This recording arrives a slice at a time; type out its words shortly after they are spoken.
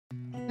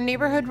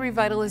Neighborhood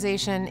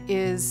revitalization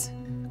is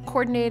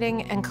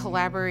coordinating and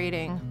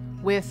collaborating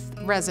with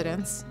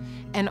residents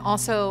and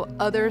also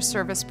other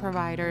service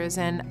providers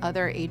and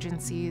other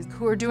agencies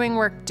who are doing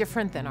work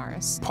different than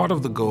ours. Part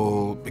of the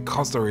goal,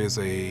 because there is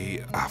a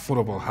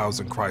affordable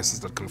housing crisis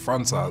that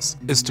confronts us,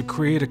 is to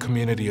create a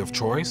community of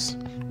choice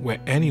where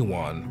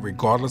anyone,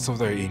 regardless of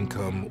their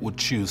income, would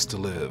choose to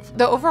live.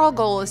 The overall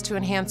goal is to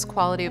enhance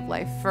quality of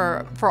life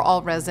for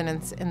all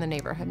residents in the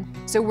neighborhood.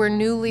 So we're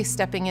newly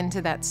stepping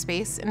into that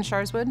space in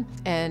Sharswood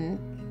and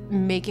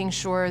making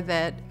sure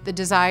that the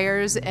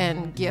desires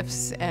and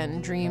gifts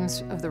and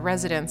dreams of the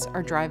residents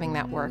are driving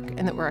that work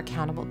and that we're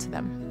accountable to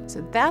them.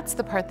 So that's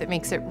the part that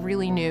makes it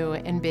really new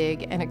and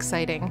big and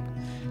exciting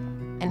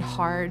and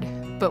hard,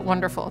 but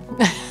wonderful.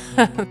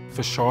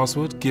 For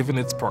Sharswood, given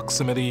its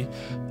proximity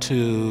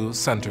to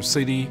Center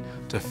City,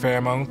 to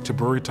Fairmount, to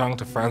Brewerytown,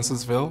 to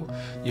Francisville,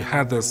 you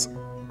had this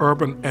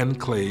urban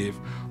enclave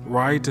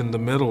right in the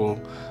middle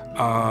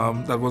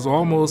that was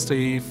almost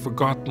a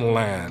forgotten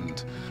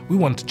land. We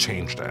want to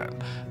change that,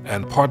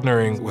 and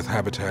partnering with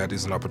Habitat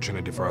is an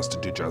opportunity for us to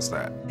do just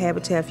that.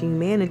 Habitat for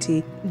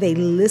Humanity, they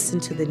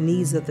listened to the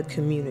needs of the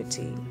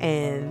community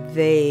and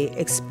they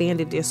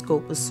expanded their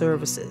scope of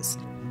services.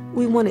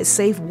 We wanted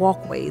safe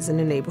walkways in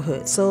the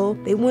neighborhood, so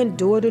they went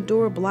door to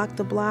door, block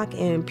to block,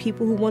 and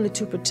people who wanted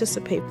to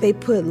participate, they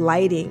put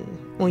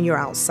lighting on your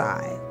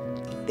outside.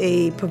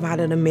 They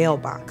provided a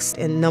mailbox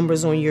and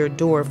numbers on your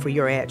door for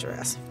your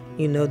address.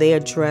 You know, they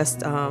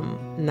addressed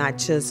not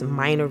just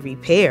minor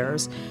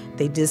repairs,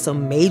 they did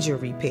some major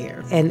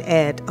repair and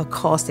at a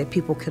cost that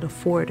people could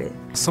afford it.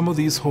 Some of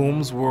these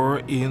homes were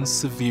in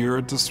severe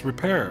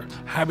disrepair.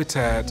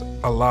 Habitat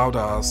allowed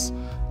us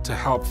to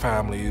help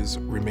families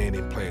remain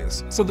in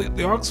place. So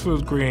the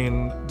Oxford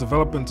Green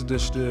Development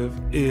Initiative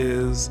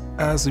is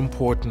as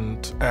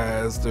important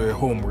as the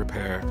home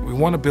repair. We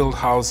want to build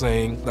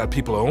housing that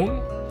people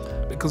own,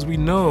 because we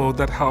know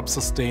that helps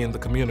sustain the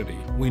community.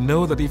 We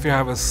know that if you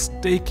have a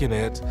stake in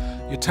it,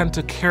 you tend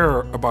to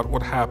care about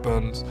what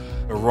happens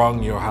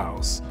around your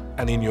house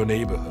and in your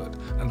neighborhood.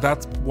 And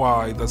that's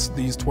why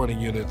these 20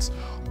 units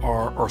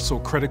are so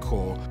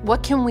critical.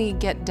 What can we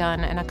get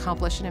done and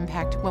accomplish an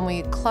impact when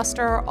we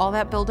cluster all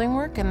that building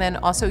work and then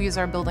also use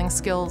our building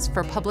skills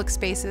for public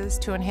spaces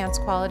to enhance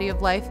quality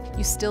of life?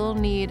 You still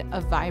need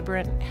a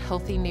vibrant,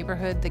 healthy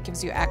neighborhood that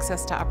gives you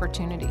access to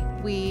opportunity.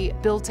 We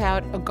built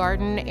out a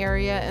garden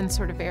area and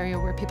sort of area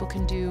where people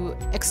can do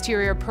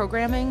exterior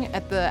programming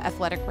at the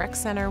Athletic Rec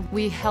Center.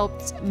 We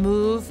helped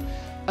move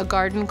a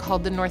garden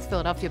called the North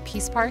Philadelphia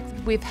Peace Park.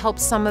 We've helped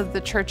some of the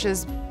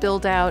churches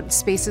build out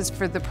spaces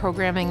for the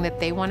programming that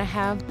they want to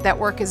have. That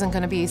work isn't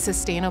going to be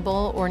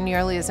sustainable or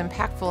nearly as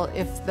impactful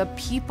if the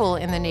people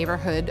in the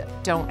neighborhood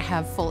don't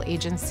have full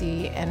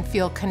agency and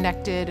feel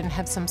connected and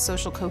have some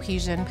social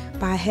cohesion.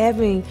 By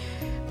having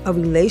a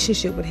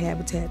relationship with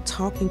Habitat,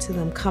 talking to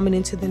them, coming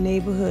into the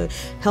neighborhood,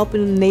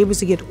 helping the neighbors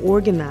to get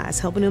organized,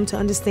 helping them to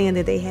understand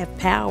that they have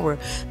power,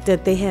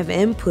 that they have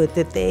input,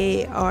 that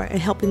they are, and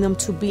helping them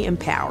to be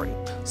empowered.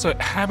 So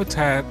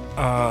Habitat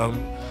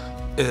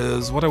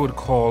is what I would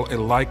call a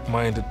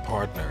like-minded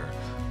partner.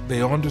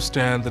 They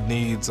understand the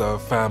needs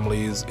of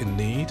families in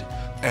need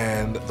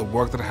and the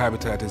work that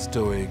Habitat is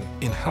doing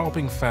in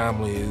helping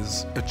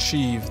families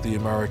achieve the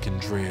American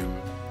dream.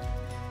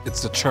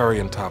 It's the cherry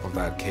on top of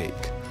that cake.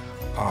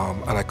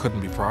 And I couldn't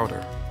be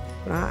prouder.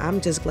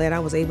 I'm just glad I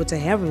was able to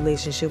have a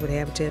relationship with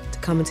Habitat, to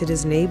come into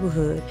this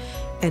neighborhood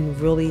and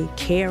really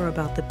care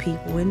about the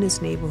people in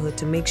this neighborhood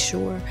to make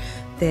sure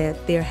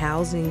that their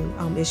housing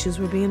issues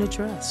were being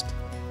addressed.